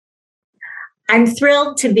I'm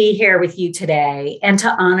thrilled to be here with you today and to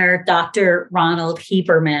honor Dr. Ronald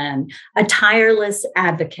Heberman, a tireless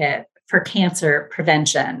advocate for cancer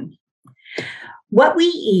prevention. What we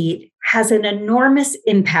eat has an enormous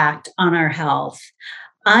impact on our health.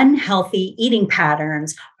 Unhealthy eating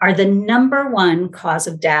patterns are the number one cause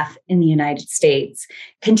of death in the United States,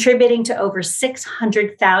 contributing to over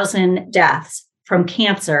 600,000 deaths from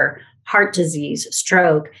cancer, heart disease,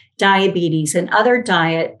 stroke, diabetes, and other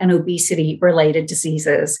diet and obesity-related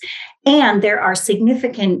diseases. And there are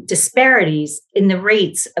significant disparities in the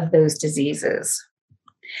rates of those diseases.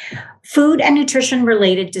 Food and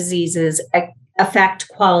nutrition-related diseases affect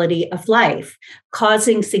quality of life,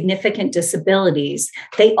 causing significant disabilities.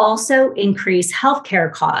 They also increase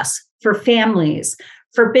healthcare costs for families,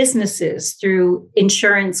 for businesses through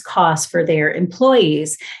insurance costs for their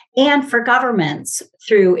employees, and for governments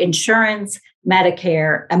through insurance,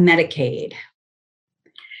 Medicare, and Medicaid.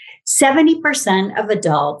 70% of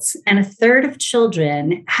adults and a third of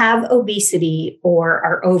children have obesity or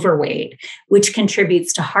are overweight, which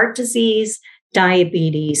contributes to heart disease,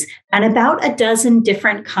 diabetes, and about a dozen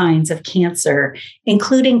different kinds of cancer,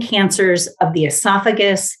 including cancers of the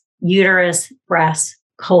esophagus, uterus, breast,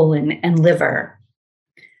 colon, and liver.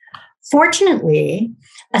 Fortunately,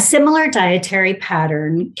 a similar dietary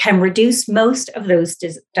pattern can reduce most of those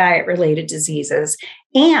diet-related diseases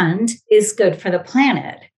and is good for the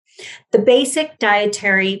planet. The basic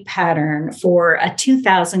dietary pattern for a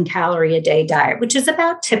 2,000 calorie a day diet, which is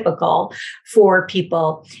about typical for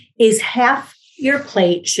people, is half your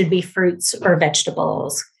plate should be fruits or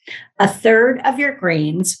vegetables. A third of your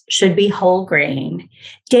grains should be whole grain.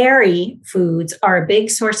 Dairy foods are a big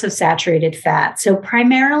source of saturated fat, so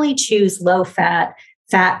primarily choose low-fat,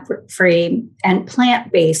 fat-free, and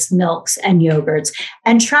plant-based milks and yogurts,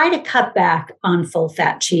 and try to cut back on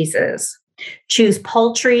full-fat cheeses. Choose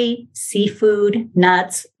poultry, seafood,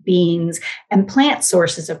 nuts, beans, and plant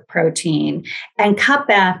sources of protein, and cut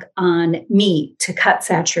back on meat to cut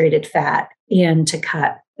saturated fat and to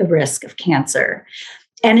cut the risk of cancer.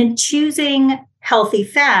 And in choosing healthy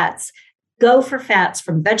fats, go for fats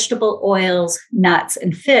from vegetable oils, nuts,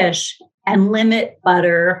 and fish, and limit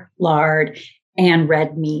butter, lard, and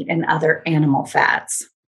red meat and other animal fats.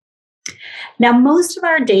 Now, most of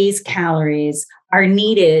our day's calories are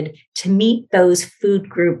needed to meet those food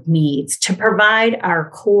group needs to provide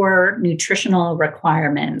our core nutritional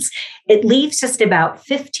requirements. It leaves just about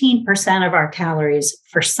 15% of our calories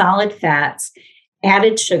for solid fats,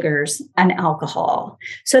 added sugars, and alcohol.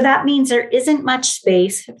 So that means there isn't much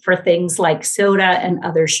space for things like soda and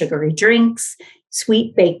other sugary drinks,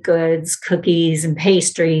 sweet baked goods, cookies and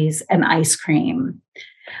pastries, and ice cream.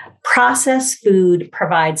 Processed food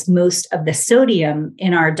provides most of the sodium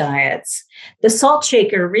in our diets. The salt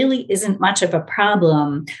shaker really isn't much of a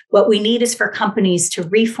problem. What we need is for companies to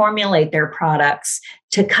reformulate their products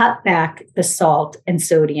to cut back the salt and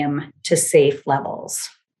sodium to safe levels.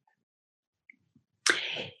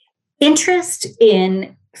 Interest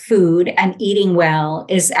in food and eating well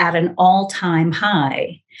is at an all-time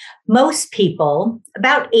high. Most people,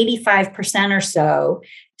 about 85% or so,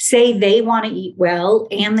 say they want to eat well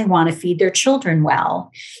and they want to feed their children well.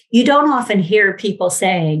 You don't often hear people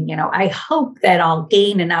saying, I hope that I'll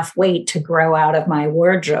gain enough weight to grow out of my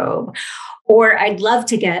wardrobe, or I'd love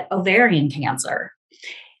to get ovarian cancer.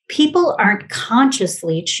 People aren't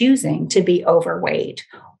consciously choosing to be overweight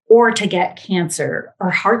or to get cancer or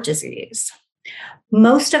heart disease.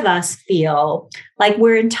 Most of us feel like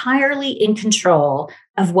we're entirely in control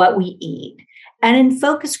of what we eat. And in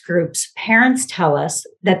focus groups, parents tell us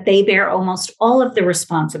that they bear almost all of the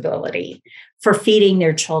responsibility for feeding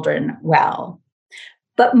their children well.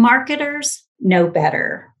 But marketers know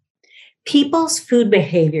better. People's food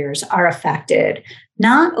behaviors are affected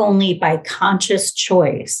not only by conscious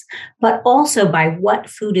choice, but also by what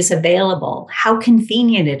food is available, how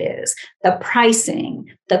convenient it is, the pricing,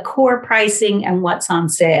 the core pricing and what's on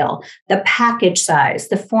sale, the package size,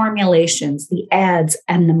 the formulations, the ads,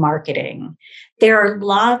 and the marketing. There are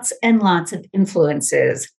lots and lots of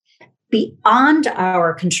influences beyond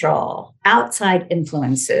our control, outside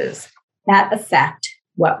influences that affect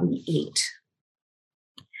what we eat.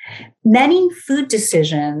 Many food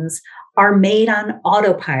decisions are made on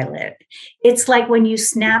autopilot. It's like when you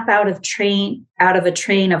snap out of a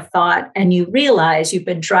train of thought and you realize you've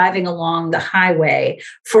been driving along the highway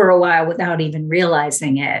for a while without even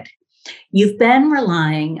realizing it. You've been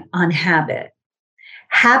relying on habit.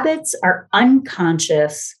 Habits are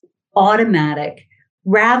unconscious, automatic,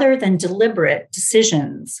 rather than deliberate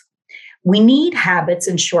decisions. We need habits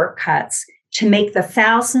and shortcuts to make the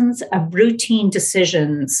thousands of routine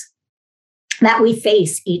decisions that we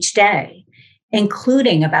face each day.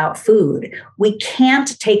 including about food. We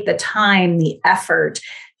can't take the time, the effort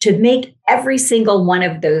to make every single one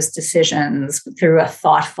of those decisions through a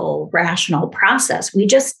thoughtful, rational process. We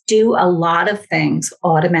just do a lot of things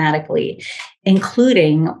automatically,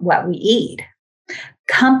 including what we eat.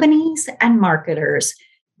 Companies and marketers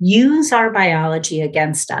use our biology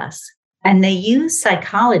against us, and they use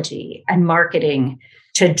psychology and marketing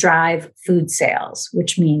to drive food sales,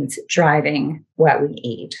 which means driving what we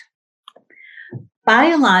eat.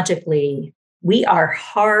 Biologically, we are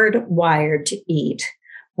hardwired to eat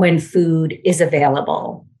when food is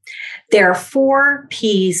available. There are 4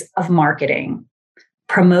 P's of marketing: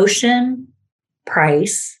 promotion,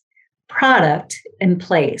 price, product, and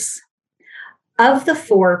place. Of the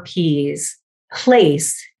 4 P's,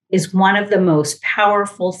 place is one of the most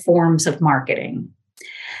powerful forms of marketing.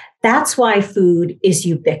 That's why food is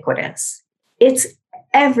ubiquitous. It's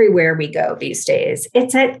everywhere we go these days.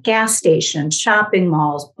 It's at gas stations, shopping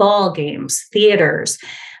malls, ball games, theaters.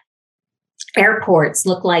 Airports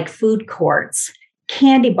look like food courts.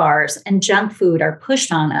 Candy bars and junk food are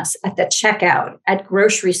pushed on us at the checkout, at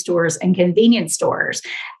grocery stores and convenience stores,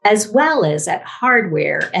 as well as at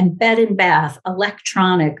hardware and bed and bath,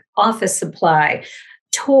 electronic, office supply,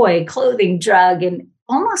 toy, clothing, drug, and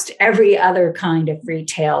almost every other kind of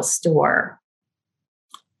retail store.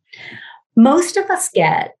 Most of us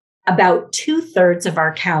get about 2/3 of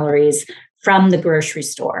our calories from the grocery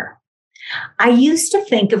store. I used to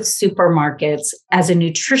think of supermarkets as a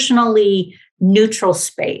nutritionally neutral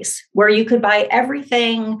space where you could buy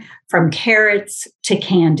everything from carrots to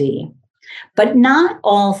candy. But not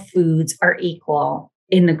all foods are equal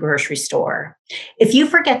in the grocery store. If you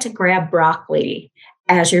forget to grab broccoli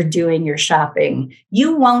as you're doing your shopping,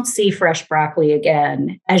 you won't see fresh broccoli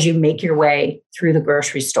again as you make your way through the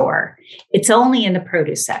grocery store. It's only in the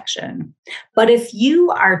produce section. But if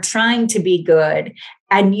you are trying to be good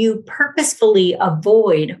and you purposefully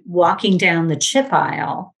avoid walking down the chip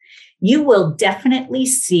aisle, you will definitely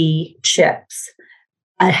see chips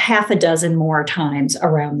a half a dozen more times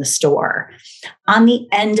around the store, on the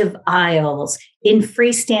end of aisles, in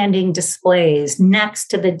freestanding displays next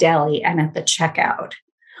to the deli and at the checkout.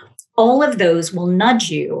 All of those will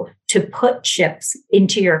nudge you to put chips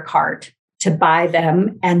into your cart, to buy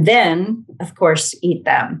them, and then, of course, eat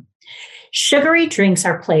them. Sugary drinks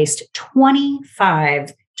are placed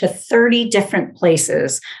 25 to 30 different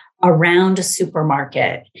places around a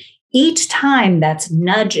supermarket. Each time that's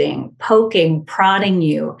nudging, poking, prodding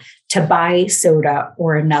you to buy soda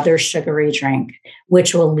or another sugary drink,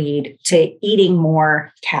 which will lead to eating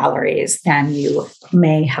more calories than you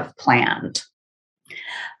may have planned.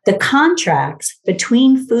 The contracts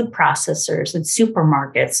between food processors and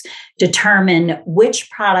supermarkets determine which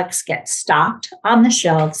products get stocked on the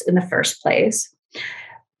shelves in the first place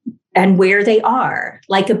and where they are,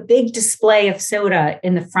 like a big display of soda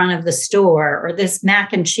in the front of the store or this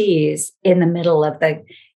mac and cheese in the middle of the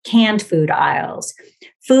canned food aisles.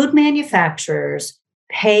 Food manufacturers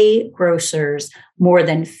pay grocers more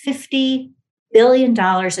than $50 billion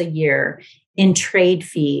a year in trade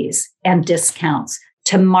fees and discounts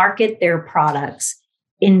to market their products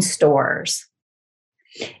in stores.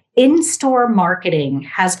 In-store marketing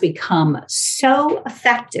has become so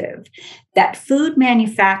effective that food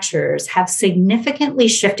manufacturers have significantly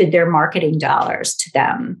shifted their marketing dollars to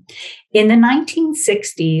them. In the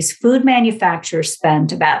 1960s, food manufacturers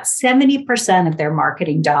spent about 70% of their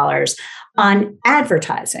marketing dollars on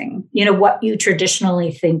advertising, what you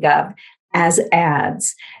traditionally think of as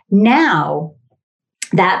ads. Now,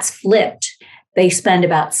 that's flipped. They spend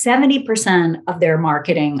about 70% of their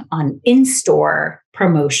marketing on in-store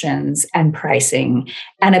promotions and pricing,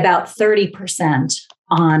 and about 30%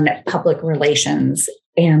 on public relations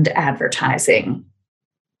and advertising.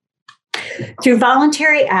 Through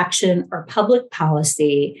voluntary action or public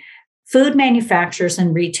policy, food manufacturers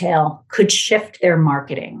and retail could shift their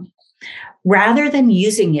marketing. Rather than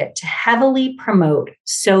using it to heavily promote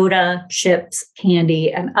soda, chips,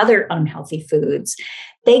 candy, and other unhealthy foods,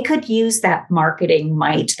 they could use that marketing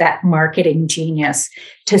might, that marketing genius,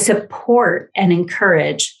 to support and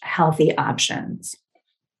encourage healthy options.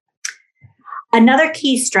 Another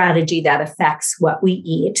key strategy that affects what we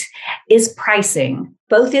eat is pricing,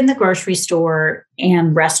 both in the grocery store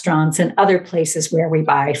and restaurants and other places where we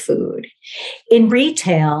buy food. In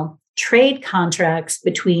retail, trade contracts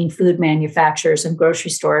between food manufacturers and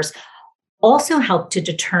grocery stores also help to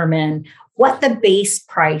determine what the base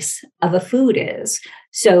price of a food is.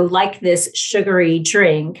 So like this sugary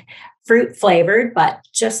drink, fruit flavored, but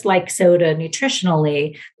just like soda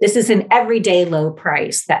nutritionally, this is an everyday low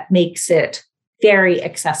price that makes it very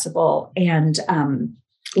accessible and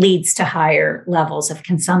leads to higher levels of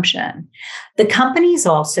consumption. The companies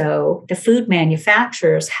also, the food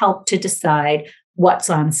manufacturers, help to decide what's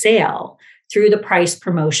on sale through the price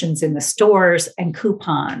promotions in the stores and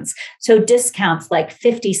coupons. So discounts like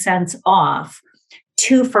 50 cents off,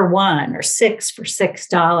 2 for 1 or 6 for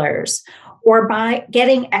 $6, or by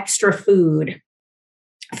getting extra food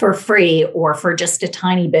for free or for just a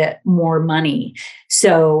tiny bit more money.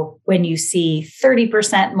 So when you see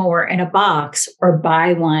 30% more in a box or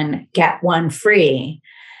buy one, get one free,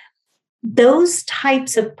 those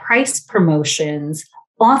types of price promotions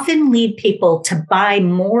often lead people to buy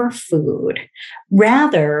more food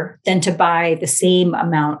rather than to buy the same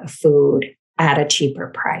amount of food at a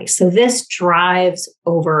cheaper price. So this drives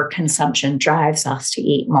overconsumption, drives us to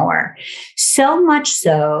eat more. So much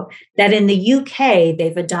so that in the UK,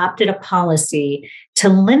 they've adopted a policy to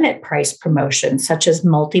limit price promotions such as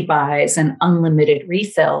multi-buys and unlimited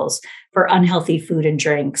refills for unhealthy food and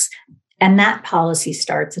drinks. And that policy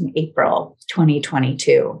starts in April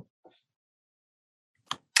 2022.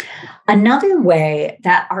 Another way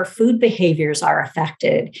that our food behaviors are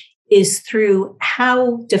affected is through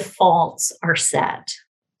how defaults are set.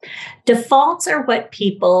 Defaults are what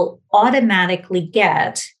people automatically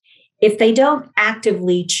get if they don't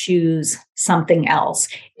actively choose something else.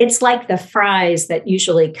 It's like the fries that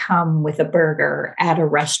usually come with a burger at a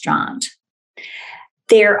restaurant.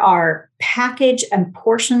 There are package and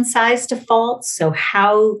portion size defaults, so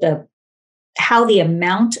how the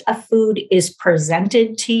amount of food is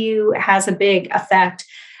presented to you has a big effect,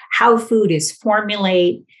 how food is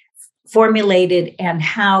formulated and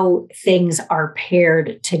how things are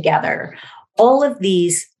paired together. All of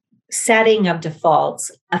these setting of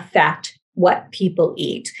defaults affect what people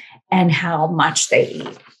eat and how much they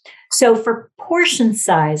eat. So for portion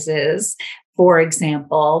sizes, for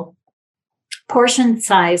example, portion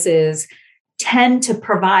sizes tend to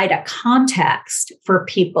provide a context for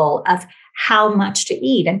people of how much to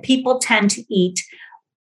eat. And people tend to eat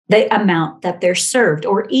the amount that they're served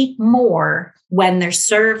or eat more when they're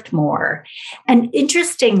served more. And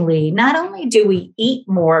interestingly, not only do we eat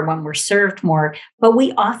more when we're served more, but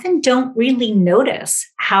we often don't really notice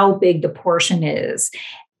how big the portion is.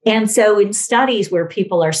 And so in studies where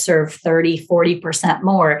people are served 30, 40%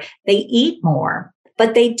 more, they eat more,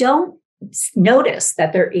 but they don't notice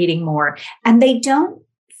that they're eating more, and they don't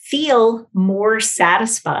feel more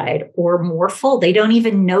satisfied or more full. They don't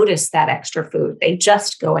even notice that extra food. They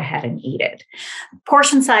just go ahead and eat it.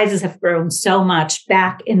 Portion sizes have grown so much.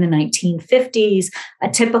 Back in the 1950s, a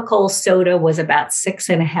typical soda was about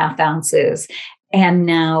 6.5 ounces, and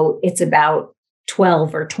now it's about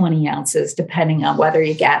 12 or 20 ounces, depending on whether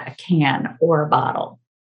you get a can or a bottle.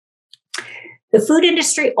 The food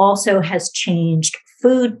industry also has changed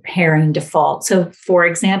food pairing default. So, for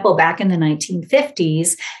example, back in the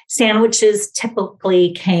 1950s, sandwiches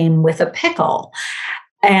typically came with a pickle.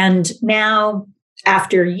 And now,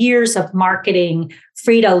 after years of marketing,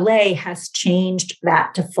 Frito-Lay has changed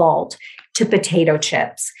that default to potato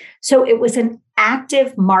chips. So it was an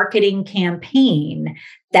active marketing campaign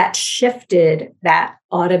that shifted that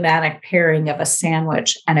automatic pairing of a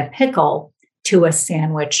sandwich and a pickle to a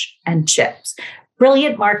sandwich and chips.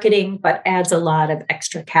 Brilliant marketing, but adds a lot of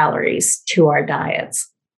extra calories to our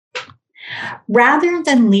diets. Rather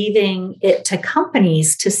than leaving it to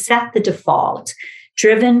companies to set the default,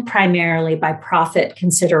 driven primarily by profit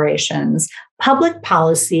considerations, public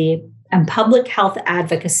policy and public health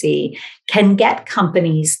advocacy can get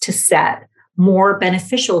companies to set more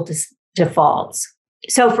beneficial defaults.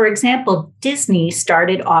 So, for example, Disney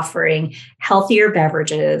started offering healthier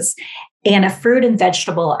beverages and a fruit and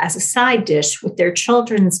vegetable as a side dish with their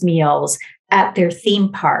children's meals at their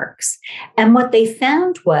theme parks. And what they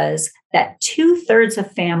found was that 2/3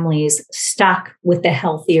 of families stuck with the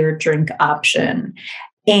healthier drink option,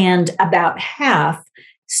 and about half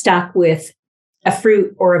stuck with a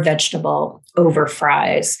fruit or a vegetable over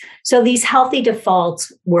fries. So these healthy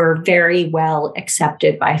defaults were very well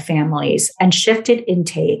accepted by families and shifted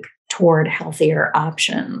intake toward healthier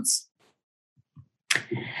options.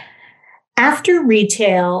 After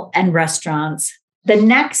retail and restaurants, the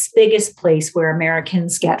next biggest place where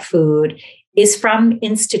Americans get food is from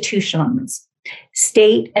institutions,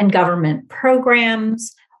 state and government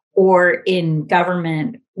programs, or in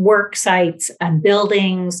government work sites and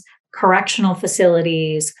buildings, correctional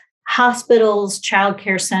facilities, hospitals,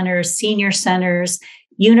 childcare centers, senior centers,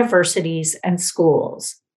 universities, and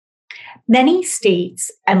schools. Many states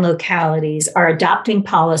and localities are adopting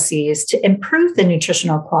policies to improve the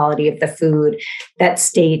nutritional quality of the food that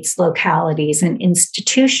states, localities, and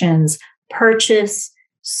institutions purchase,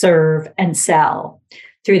 serve, and sell.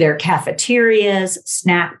 through their cafeterias,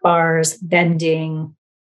 snack bars, vending,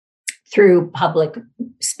 through public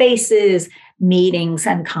spaces, meetings,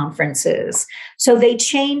 and conferences. So they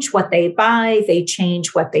change what they buy, they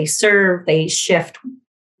change what they serve, they shift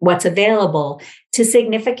what's available to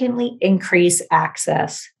significantly increase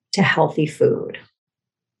access to healthy food.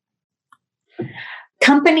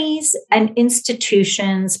 Companies and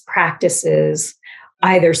institutions' practices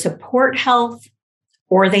either support health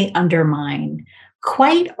or they undermine.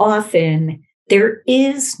 Quite often, there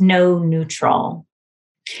is no neutral.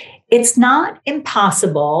 It's not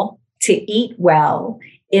impossible to eat well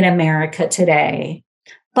in America today,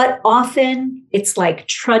 but often it's like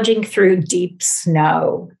trudging through deep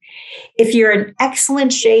snow. If you're in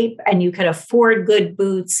excellent shape and you can afford good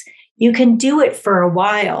boots, you can do it for a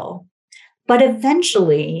while, but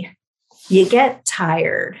eventually you get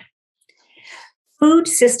tired. Food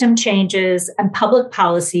system changes and public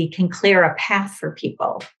policy can clear a path for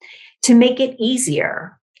people to make it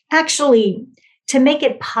easier, actually, to make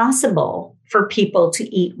it possible for people to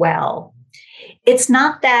eat well. It's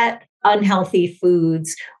not that unhealthy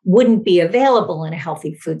foods wouldn't be available in a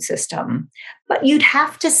healthy food system, but you'd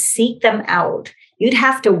have to seek them out. You'd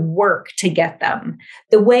have to work to get them,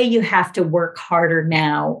 the way you have to work harder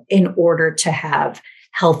now in order to have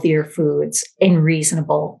healthier foods in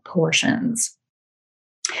reasonable portions.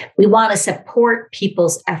 We want to support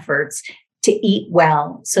people's efforts to eat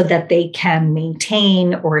well so that they can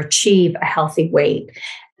maintain or achieve a healthy weight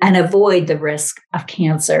and avoid the risk of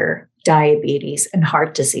cancer, diabetes, and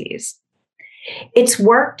heart disease. It's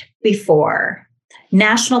worked before.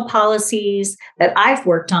 National policies that I've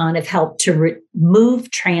worked on have helped to remove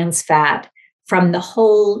trans fat from the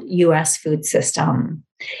whole US food system.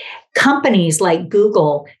 Companies like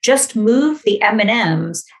Google just moved the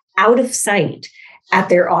M&Ms out of sight at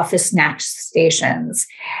their office snack stations.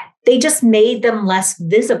 They just made them less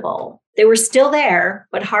visible. They were still there,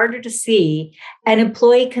 but harder to see, and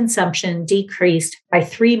employee consumption decreased by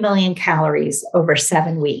 3 million calories over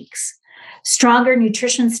 7 weeks. Stronger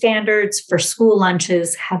nutrition standards for school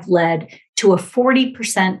lunches have led to a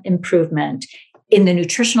 40% improvement in the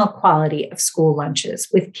nutritional quality of school lunches,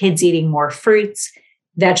 with kids eating more fruits,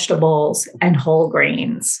 vegetables, and whole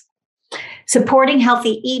grains. Supporting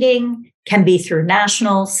healthy eating can be through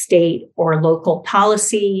national, state, or local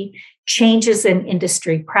policy, changes in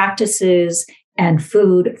industry practices and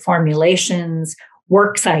food formulations,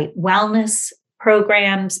 worksite wellness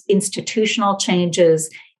programs, institutional changes,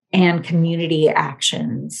 and community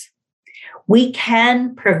actions. We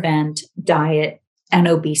can prevent diet and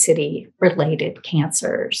obesity-related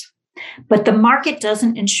cancers, but the market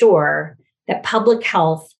doesn't ensure that public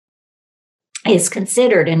health is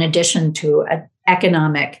considered in addition to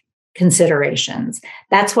economic considerations.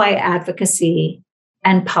 That's why advocacy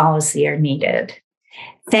and policy are needed.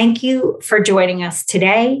 Thank you for joining us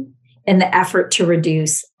today in the effort to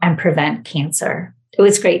reduce and prevent cancer. It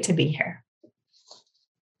was great to be here.